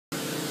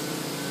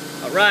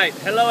Alright,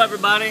 hello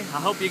everybody. I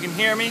hope you can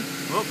hear me.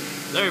 Oh,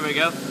 there we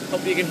go.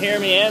 Hope you can hear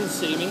me and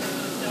see me.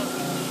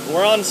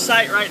 We're on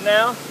site right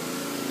now.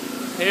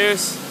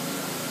 Here's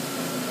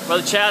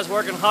Brother Chaz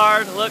working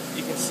hard. Look,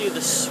 you can see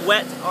the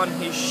sweat on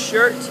his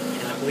shirt.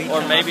 Or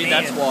maybe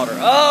that's water.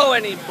 Oh,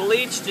 and he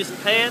bleached his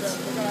pants.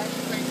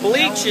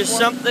 Bleach is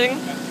something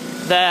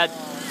that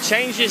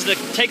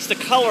takes the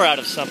color out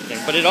of something,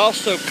 but it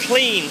also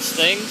cleans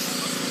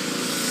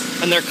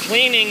things. And they're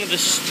cleaning the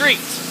street.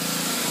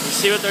 You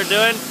see what they're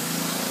doing?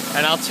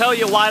 And I'll tell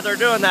you why they're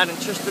doing that in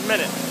just a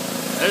minute.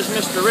 There's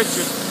Mr.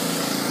 Richard.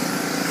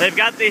 They've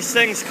got these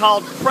things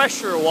called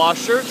pressure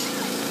washers.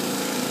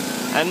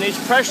 And these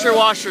pressure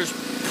washers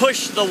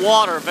push the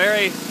water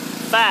very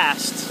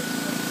fast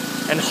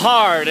and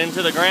hard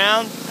into the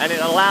ground, and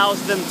it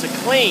allows them to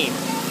clean.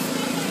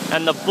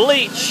 And the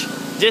bleach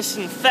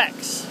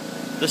disinfects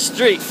the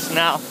streets.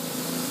 Now,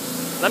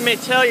 let me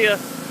tell you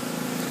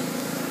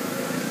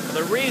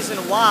the reason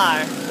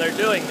why they're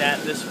doing that,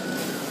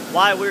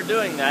 why we're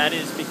doing that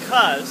is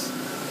because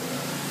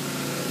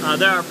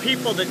there are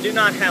people that do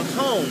not have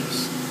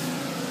homes,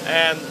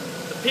 and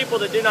the people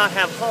that do not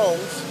have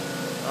homes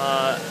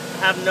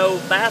have no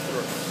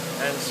bathroom,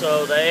 and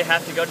so they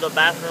have to go to the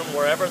bathroom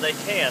wherever they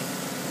can.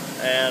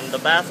 And the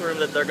bathroom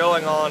that they're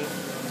going on,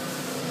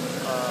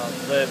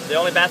 the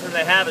only bathroom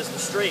they have is the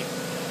street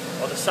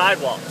or the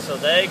sidewalk. So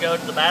they go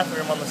to the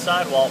bathroom on the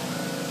sidewalk,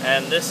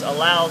 and this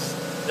allows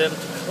them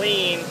to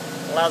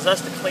allows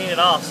us to clean it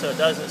off so it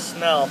doesn't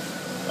smell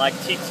like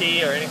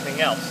TT or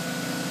anything else.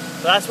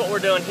 So that's what we're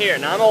doing here.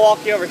 Now I'm going to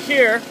walk you over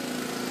here.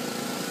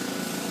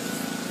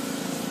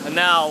 And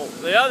now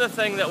the other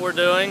thing that we're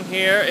doing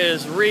here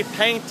is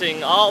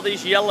repainting all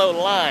these yellow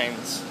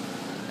lines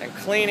and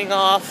cleaning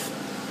off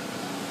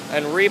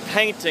and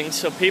repainting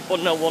so people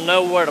will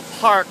know where to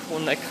park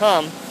when they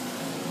come.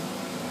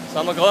 So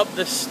I'm going to go up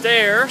the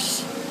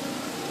stairs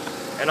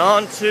and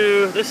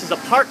onto, this is a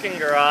parking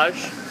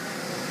garage.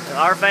 And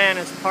our van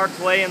is parked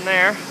way in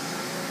there.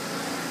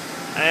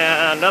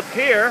 And up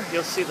here,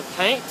 you'll see the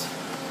paint,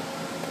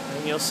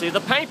 and you'll see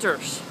the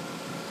painters.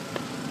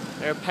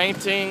 They're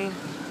painting,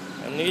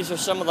 and these are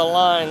some of the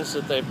lines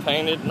that they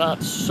painted,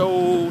 not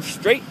so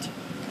straight,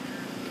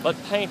 but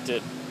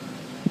painted.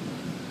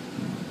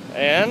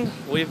 And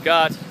we've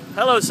got,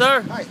 hello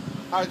sir. Hi,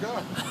 how you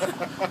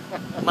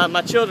doing?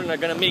 my children are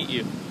going to meet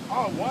you.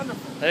 Oh,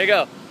 wonderful. There you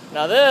go.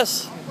 Now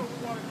this.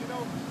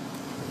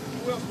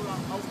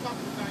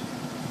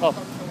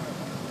 Oh.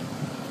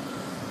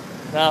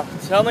 Now,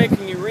 tell me,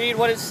 can you read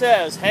what it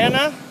says?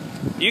 Hannah,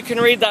 you can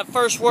read that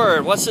first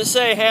word. What's it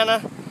say,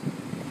 Hannah?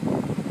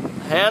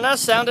 Hannah,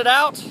 sound it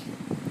out.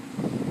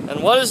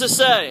 And what does it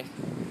say?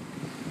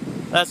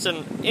 That's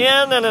an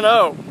N and an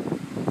O.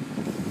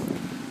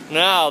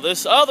 Now,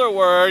 this other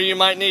word you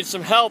might need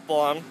some help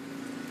on.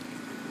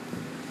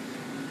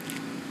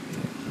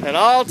 And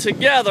all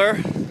together,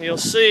 you'll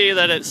see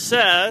that it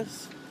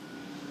says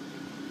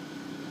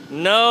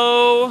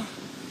no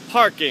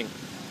parking.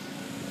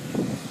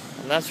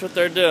 And that's what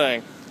they're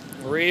doing.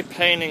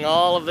 Repainting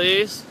all of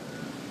these.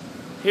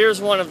 Here's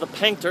one of the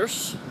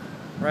painters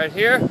right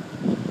here.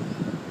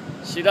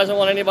 She doesn't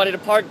want anybody to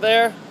park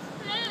there.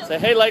 Hello. Say,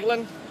 hey,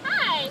 Lakeland.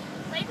 Hi,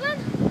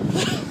 Lakeland.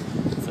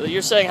 So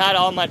you're saying hi to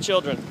all my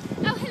children.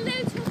 Oh, hello,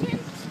 children.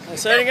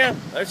 Say it again.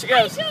 There she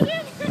goes. Hi,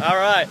 children. All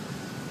right.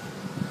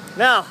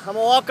 Now, I'm going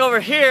to walk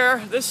over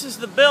here. This is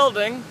the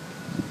building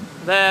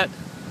that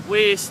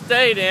we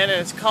stayed in,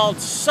 and it's called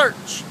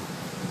Search.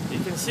 You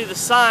can see the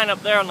sign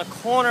up there on the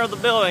corner of the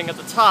building at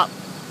the top.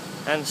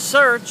 And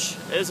Search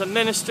is a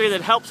ministry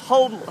that helps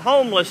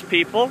homeless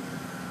people,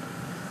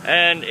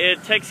 and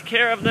it takes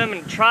care of them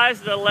and tries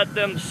to let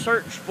them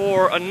search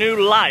for a new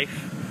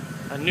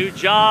life, a new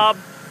job,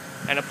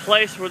 and a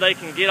place where they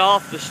can get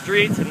off the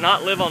streets and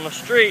not live on the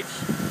streets,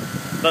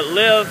 but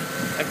live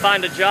and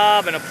find a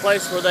job and a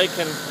place where they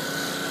can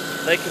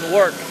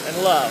work and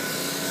love.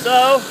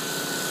 So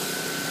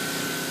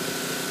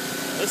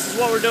this is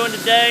what we're doing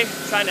today,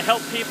 trying to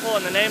help people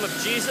in the name of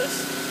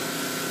Jesus.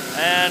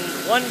 And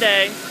one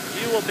day,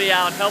 you will be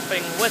out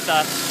helping with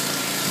us,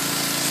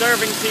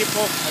 serving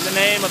people in the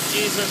name of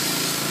Jesus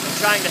and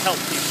trying to help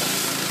people.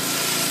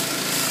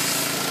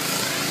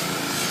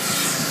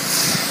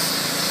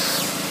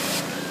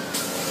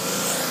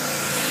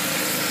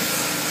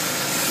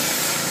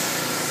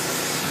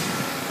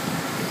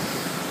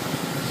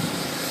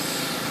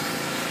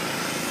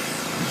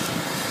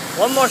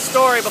 One more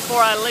story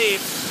before I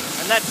leave,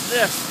 and that's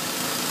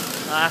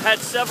this. I had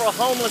several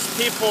homeless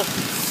people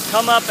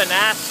come up and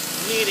ask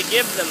me to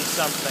give them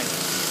something,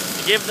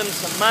 to give them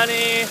some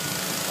money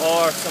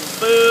or some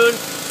food.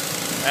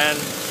 And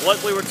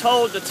what we were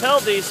told to tell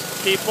these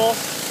people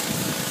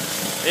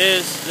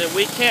is that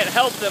we can't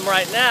help them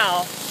right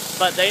now,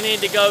 but they need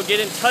to go get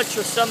in touch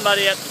with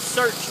somebody at the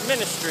Search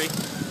Ministry,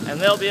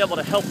 and they'll be able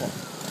to help them.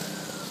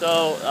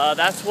 So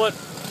that's what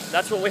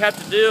we have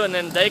to do, and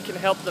then they can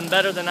help them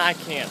better than I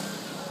can.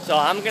 So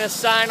I'm going to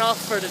sign off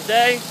for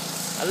today.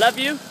 I love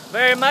you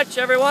very much,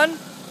 everyone.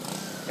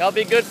 Y'all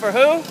be good for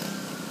who?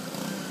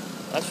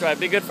 That's right,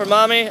 be good for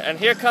mommy. And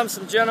here comes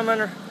some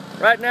gentlemen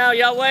Right now,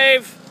 y'all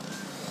wave.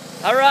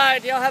 All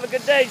right, y'all have a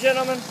good day,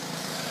 gentlemen.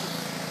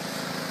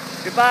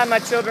 Goodbye, my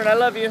children. I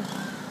love you.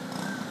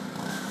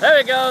 There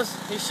he goes.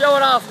 He's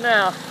showing off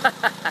now.